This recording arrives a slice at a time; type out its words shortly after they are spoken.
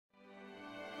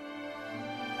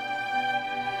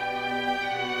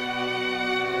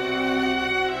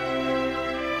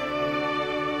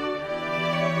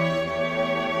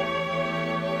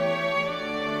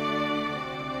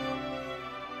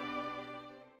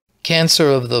Cancer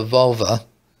of the vulva.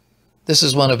 This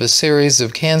is one of a series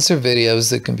of cancer videos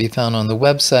that can be found on the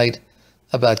website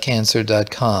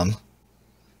aboutcancer.com.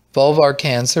 Vulvar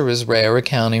cancer is rare,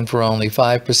 accounting for only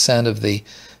 5% of the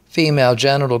female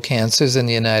genital cancers in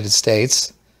the United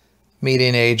States.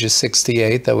 Median age is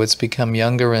 68, though it's become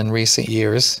younger in recent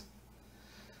years.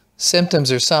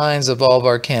 Symptoms or signs of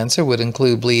vulvar cancer would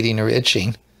include bleeding or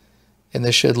itching, and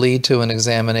this should lead to an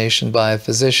examination by a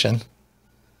physician.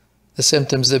 The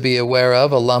symptoms to be aware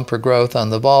of: a lump or growth on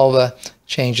the vulva,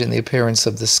 change in the appearance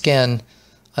of the skin,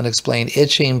 unexplained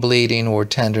itching, bleeding, or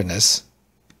tenderness.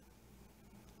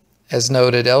 As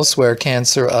noted elsewhere,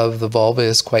 cancer of the vulva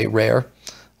is quite rare.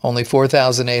 Only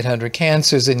 4,800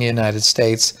 cancers in the United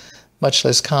States, much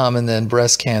less common than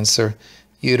breast cancer,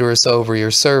 uterus, ovary,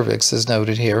 or cervix, as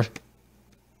noted here.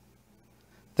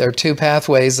 There are two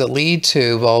pathways that lead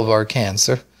to vulvar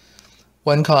cancer.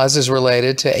 One cause is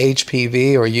related to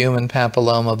HPV or human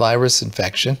papilloma virus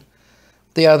infection.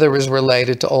 The other is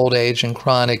related to old age and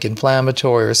chronic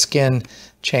inflammatory or skin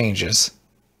changes.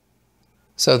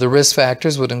 So the risk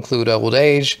factors would include old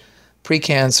age,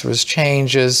 precancerous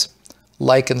changes,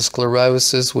 lichen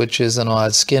sclerosis, which is an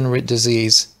odd skin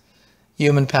disease,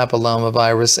 human papilloma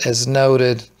virus as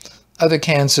noted, other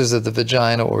cancers of the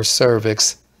vagina or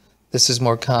cervix. This is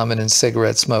more common in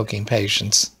cigarette smoking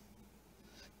patients.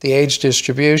 The age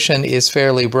distribution is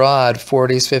fairly broad,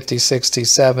 40s, 50s, 60s,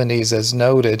 70s as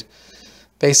noted,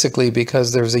 basically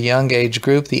because there's a young age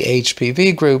group, the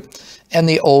HPV group, and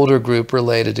the older group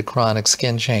related to chronic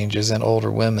skin changes in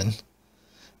older women.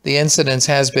 The incidence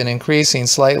has been increasing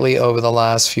slightly over the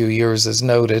last few years as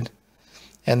noted,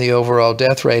 and the overall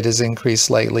death rate has increased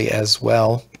slightly as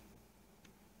well.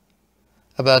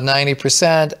 About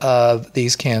 90% of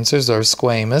these cancers are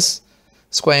squamous.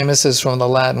 Squamous is from the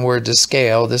Latin word to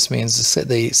scale. This means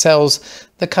the cells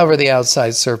that cover the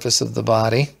outside surface of the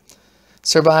body.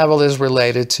 Survival is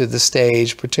related to the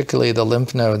stage, particularly the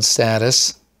lymph node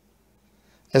status.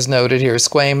 As noted here,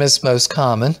 squamous most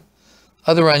common.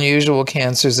 Other unusual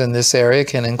cancers in this area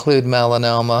can include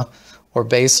melanoma or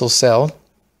basal cell.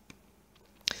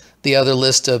 The other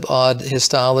list of odd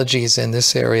histologies in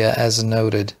this area as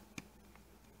noted.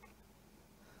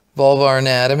 Vulvar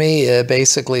anatomy,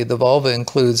 basically the vulva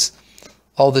includes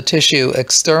all the tissue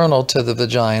external to the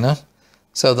vagina,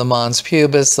 so the mons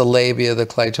pubis, the labia, the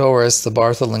clitoris, the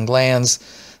Bartholin glands,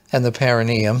 and the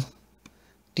perineum.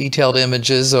 Detailed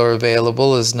images are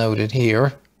available as noted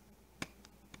here.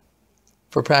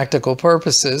 For practical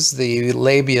purposes, the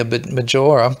labia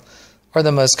majora are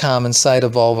the most common site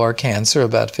of vulvar cancer,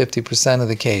 about 50% of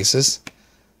the cases.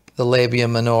 The labia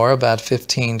minora, about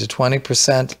 15 to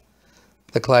 20%.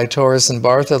 The clitoris and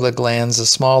Bartholin glands, a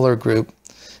smaller group,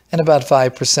 and about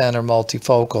 5% are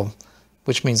multifocal,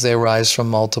 which means they arise from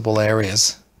multiple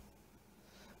areas.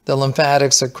 The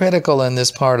lymphatics are critical in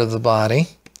this part of the body.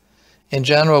 In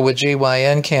general, with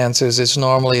GYN cancers, it's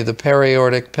normally the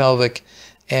periaortic, pelvic,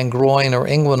 and groin or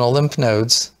inguinal lymph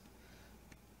nodes.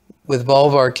 With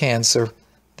vulvar cancer,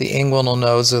 the inguinal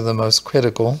nodes are the most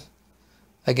critical.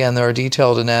 Again, there are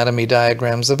detailed anatomy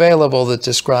diagrams available that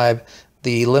describe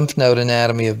the lymph node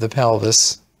anatomy of the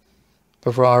pelvis.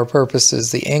 But for our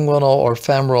purposes, the inguinal or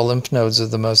femoral lymph nodes are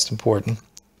the most important.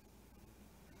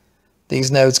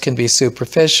 These nodes can be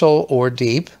superficial or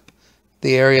deep.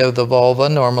 The area of the vulva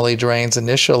normally drains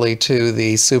initially to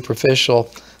the superficial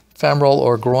femoral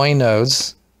or groin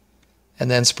nodes,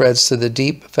 and then spreads to the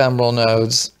deep femoral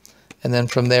nodes, and then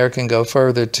from there can go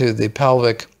further to the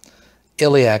pelvic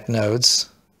iliac nodes.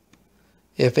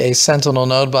 If a sentinel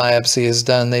node biopsy is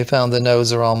done, they found the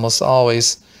nodes are almost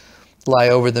always lie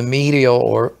over the medial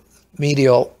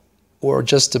or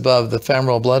just above the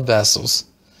femoral blood vessels.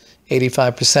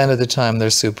 85% of the time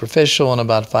they're superficial, and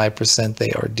about 5%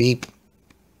 they are deep.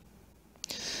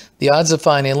 The odds of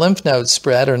finding lymph node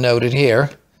spread are noted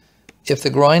here. If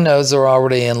the groin nodes are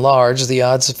already enlarged, the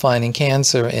odds of finding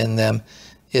cancer in them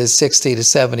is 60 to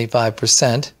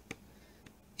 75%.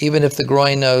 Even if the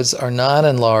groin nodes are not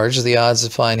enlarged, the odds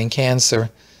of finding cancer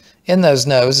in those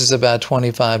nodes is about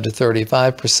 25 to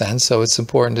 35%, so it's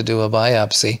important to do a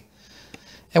biopsy.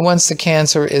 And once the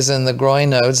cancer is in the groin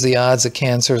nodes, the odds that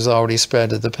cancer is already spread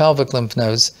to the pelvic lymph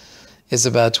nodes is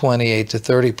about 28 to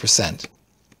 30%.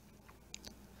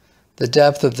 The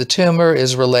depth of the tumor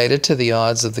is related to the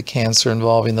odds of the cancer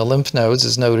involving the lymph nodes,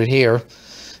 as noted here.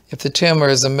 If the tumor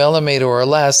is 1 millimeter or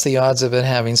less, the odds of it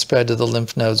having spread to the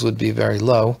lymph nodes would be very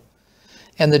low.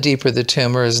 And the deeper the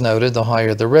tumor is noted, the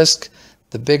higher the risk.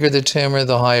 The bigger the tumor,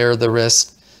 the higher the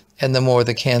risk. And the more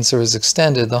the cancer is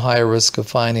extended, the higher risk of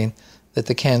finding that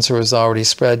the cancer has already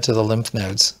spread to the lymph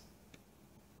nodes.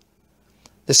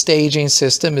 The staging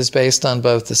system is based on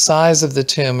both the size of the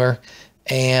tumor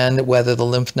and whether the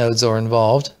lymph nodes are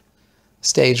involved.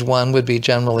 Stage 1 would be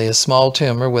generally a small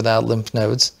tumor without lymph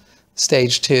nodes.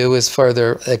 Stage 2 is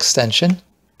further extension,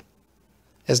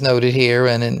 as noted here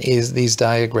and in these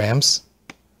diagrams.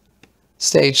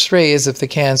 Stage 3 is if the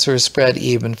cancer is spread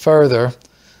even further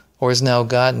or has now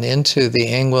gotten into the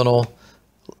inguinal,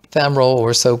 femoral,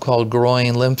 or so-called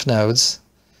groin lymph nodes,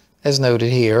 as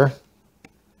noted here.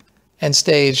 And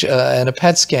a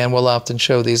PET scan will often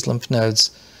show these lymph nodes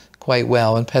quite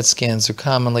well, and PET scans are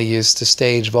commonly used to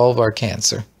stage vulvar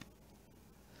cancer.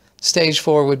 Stage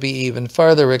 4 would be even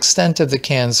further extent of the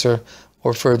cancer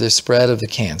or further spread of the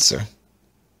cancer.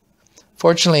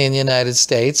 Fortunately, in the United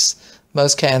States,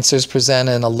 most cancers present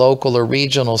in a local or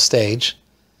regional stage,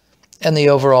 and the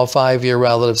overall 5-year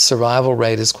relative survival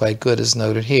rate is quite good, as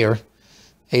noted here,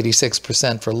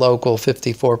 86% for local,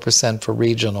 54% for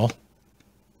regional.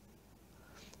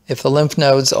 If the lymph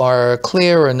nodes are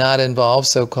clear or not involved,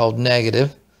 so-called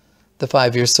negative, the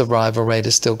 5-year survival rate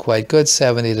is still quite good,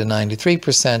 70 to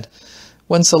 93%.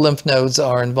 Once the lymph nodes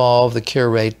are involved, the cure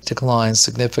rate declines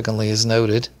significantly, as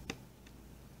noted.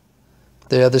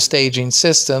 The other staging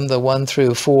system, the 1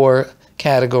 through 4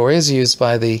 categories used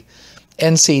by the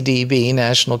NCDB,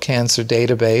 National Cancer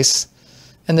Database,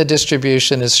 and the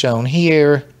distribution is shown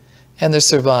here, and the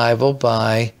survival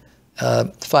by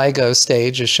FIGO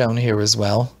stage is shown here as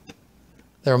well.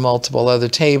 There are multiple other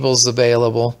tables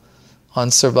available on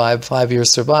 5-year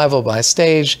survival by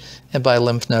stage and by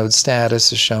lymph node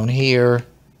status, is shown here,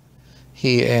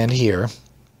 here, and here.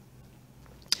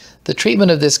 The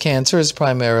treatment of this cancer is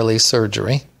primarily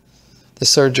surgery. The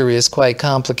surgery is quite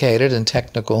complicated and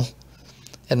technical,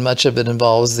 and much of it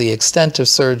involves the extent of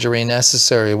surgery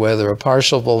necessary, whether a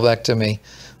partial vulvectomy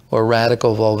or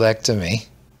radical vulvectomy.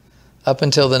 Up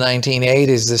until the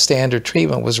 1980s, the standard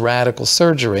treatment was radical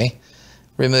surgery,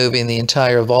 removing the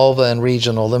entire vulva and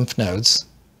regional lymph nodes.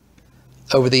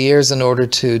 Over the years, in order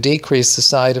to decrease the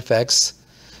side effects,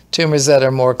 tumors that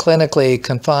are more clinically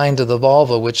confined to the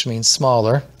vulva, which means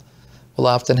smaller, will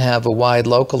often have a wide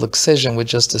local excision with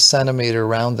just a centimeter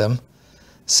around them.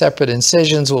 Separate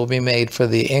incisions will be made for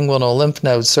the inguinal lymph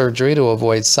node surgery to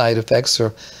avoid side effects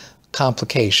or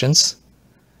complications.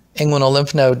 Inguinal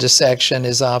lymph node dissection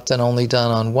is often only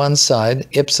done on one side,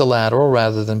 ipsilateral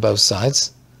rather than both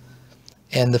sides.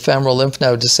 And the femoral lymph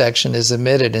node dissection is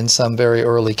omitted in some very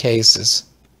early cases.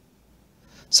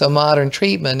 So modern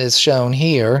treatment is shown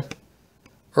here.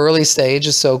 Early stage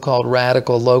is so-called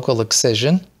radical local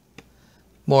excision.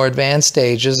 More advanced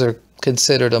stages are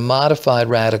considered a modified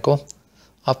radical,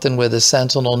 often with a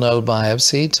sentinel node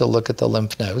biopsy to look at the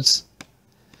lymph nodes.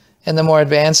 And the more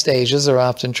advanced stages are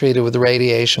often treated with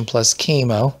radiation plus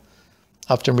chemo,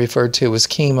 often referred to as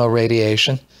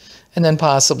chemoradiation, and then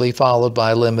possibly followed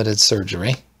by limited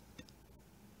surgery.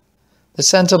 The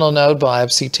sentinel node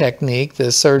biopsy technique,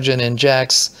 the surgeon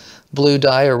injects blue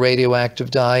dye or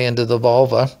radioactive dye into the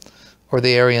vulva, or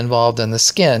the area involved in the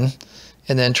skin,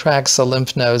 and then tracks the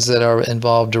lymph nodes that are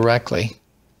involved directly.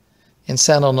 In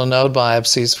sentinel node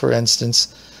biopsies, for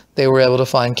instance, they were able to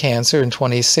find cancer in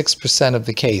 26% of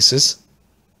the cases,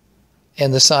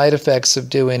 and the side effects of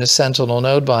doing a sentinel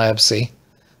node biopsy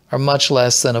are much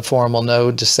less than a formal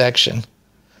node dissection.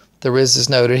 There is, as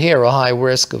noted here, a high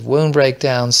risk of wound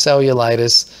breakdown,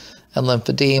 cellulitis, and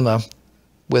lymphedema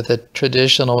with a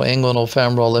traditional inguinal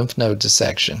femoral lymph node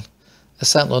dissection. A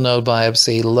sentinel node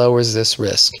biopsy lowers this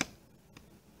risk.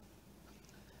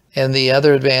 And the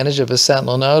other advantage of a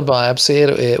sentinel node biopsy,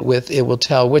 it will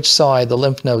tell which side the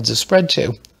lymph nodes are spread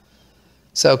to.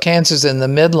 So cancers in the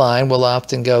midline will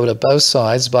often go to both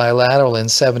sides, bilateral in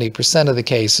 70% of the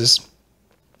cases.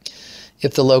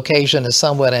 If the location is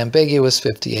somewhat ambiguous,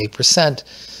 58%.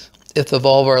 If the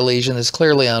vulvar lesion is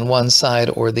clearly on one side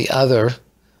or the other,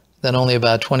 then only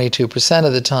about 22%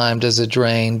 of the time does it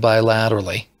drain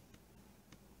bilaterally.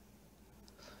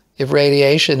 If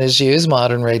radiation is used,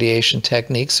 modern radiation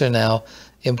techniques are now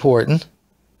important.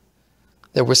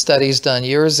 There were studies done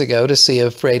years ago to see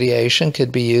if radiation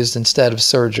could be used instead of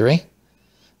surgery.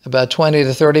 About 20 to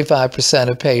 35%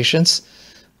 of patients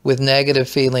with negative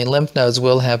feeling lymph nodes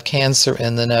will have cancer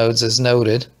in the nodes, as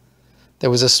noted.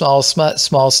 There was a small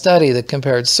study that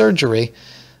compared surgery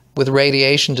with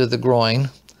radiation to the groin,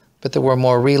 but there were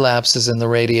more relapses in the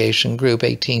radiation group,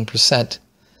 18%.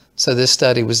 So this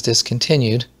study was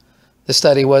discontinued. The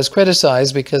study was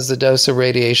criticized because the dose of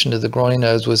radiation to the groin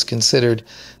nodes was considered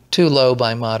too low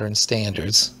by modern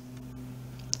standards.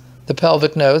 The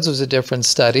pelvic nodes was a different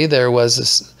study. There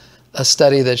was a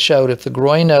study that showed if the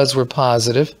groin nodes were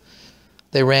positive,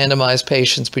 they randomized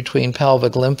patients between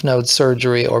pelvic lymph node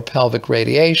surgery or pelvic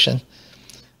radiation.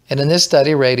 And in this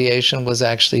study, radiation was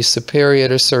actually superior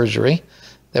to surgery.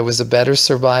 There was a better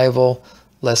survival,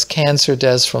 less cancer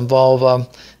deaths from vulva,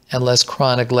 and less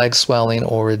chronic leg swelling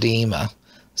or edema.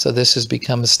 So this has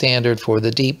become a standard for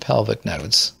the deep pelvic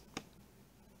nodes.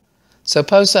 So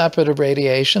postoperative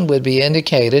radiation would be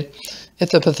indicated if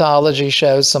the pathology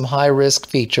shows some high-risk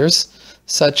features,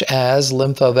 such as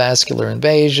lymphovascular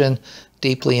invasion,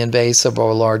 deeply invasive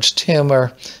or large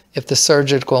tumor, if the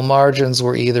surgical margins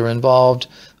were either involved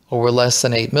or were less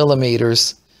than 8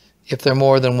 millimeters, if there are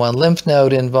more than one lymph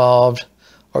node involved,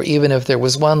 or even if there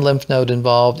was one lymph node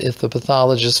involved, if the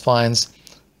pathologist finds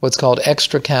what's called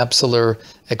extracapsular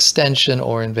extension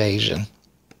or invasion.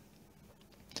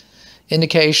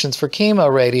 Indications for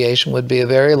chemoradiation would be a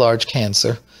very large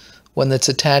cancer, one that's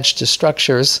attached to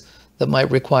structures that might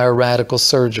require radical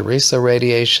surgery, so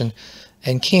radiation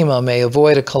and chemo may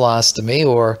avoid a colostomy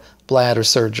or bladder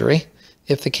surgery.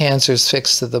 If the cancer is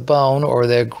fixed to the bone or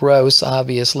there are gross,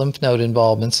 obvious lymph node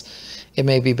involvements, it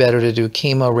may be better to do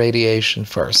chemoradiation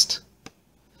first.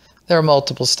 There are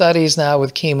multiple studies now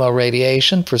with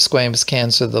chemoradiation for squamous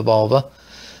cancer of the vulva.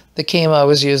 The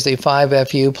chemo is usually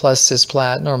 5-FU plus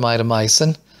cisplatin or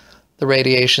mitomycin. The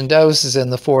radiation dose is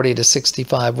in the 40 to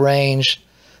 65 range.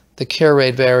 The cure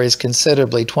rate varies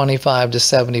considerably, 25 to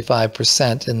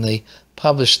 75% in the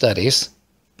published studies.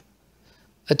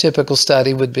 A typical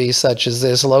study would be such as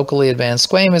this: locally advanced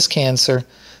squamous cancer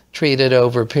treated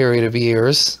over a period of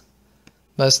years.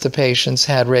 Most of the patients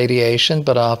had radiation,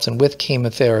 but often with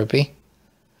chemotherapy.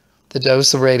 The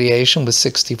dose of radiation was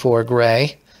 64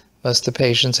 gray. Most of the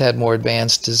patients had more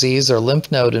advanced disease or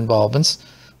lymph node involvements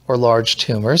or large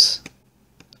tumors.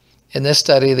 In this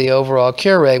study, the overall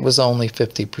cure rate was only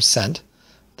 50%.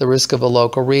 The risk of a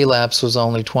local relapse was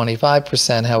only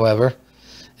 25%, however,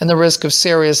 and the risk of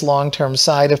serious long-term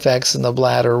side effects in the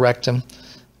bladder or rectum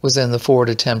was in the 4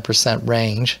 to 10%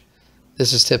 range.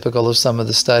 This is typical of some of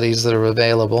the studies that are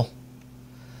available.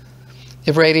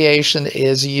 If radiation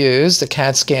is used, a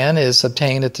CAT scan is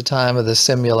obtained at the time of the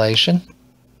simulation.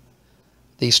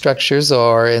 These structures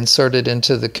are inserted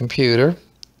into the computer.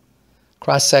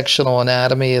 Cross-sectional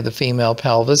anatomy of the female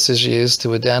pelvis is used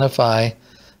to identify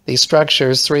these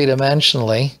structures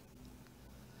three-dimensionally.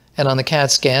 And on the CAT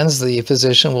scans, the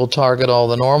physician will target all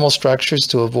the normal structures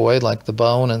to avoid, like the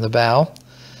bone and the bowel,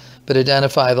 but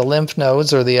identify the lymph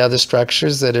nodes or the other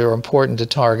structures that are important to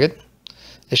target,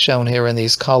 as shown here in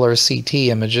these color CT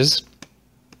images.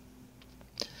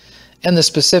 And the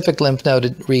specific lymph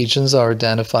node regions are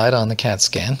identified on the CAT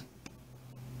scan.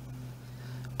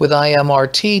 With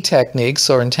IMRT techniques,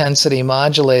 or intensity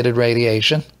modulated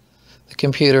radiation, the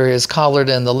computer has colored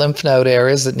in the lymph node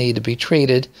areas that need to be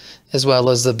treated, as well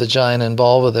as the vagina and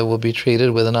vulva that will be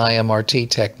treated with an IMRT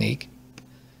technique.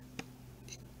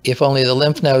 If only the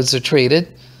lymph nodes are treated,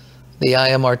 the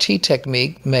IMRT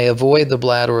technique may avoid the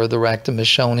bladder or the rectum, as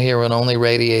shown here, and only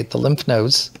radiate the lymph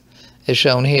nodes, as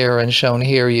shown here and shown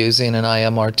here, using an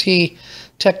IMRT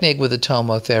technique with a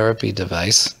tomotherapy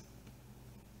device.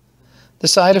 The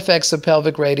side effects of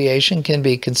pelvic radiation can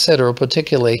be considerable,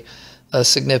 particularly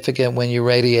significant when you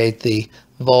radiate the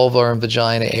vulvar and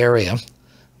vagina area.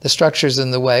 The structures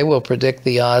in the way will predict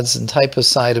the odds and type of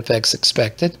side effects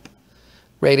expected.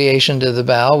 Radiation to the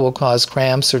bowel will cause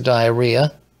cramps or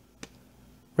diarrhea.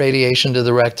 Radiation to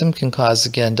the rectum can cause,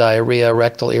 again, diarrhea,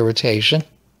 rectal irritation.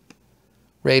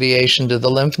 Radiation to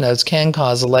the lymph nodes can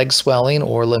cause leg swelling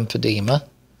or lymphedema.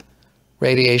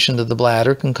 Radiation to the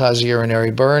bladder can cause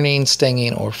urinary burning,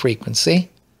 stinging, or frequency.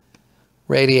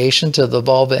 Radiation to the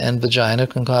vulva and vagina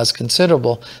can cause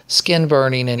considerable skin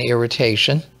burning and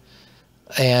irritation.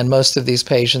 And most of these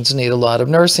patients need a lot of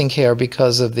nursing care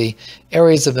because of the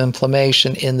areas of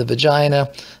inflammation in the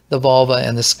vagina, the vulva,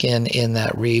 and the skin in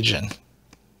that region.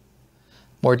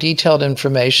 More detailed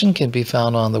information can be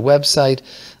found on the website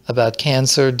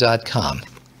aboutcancer.com.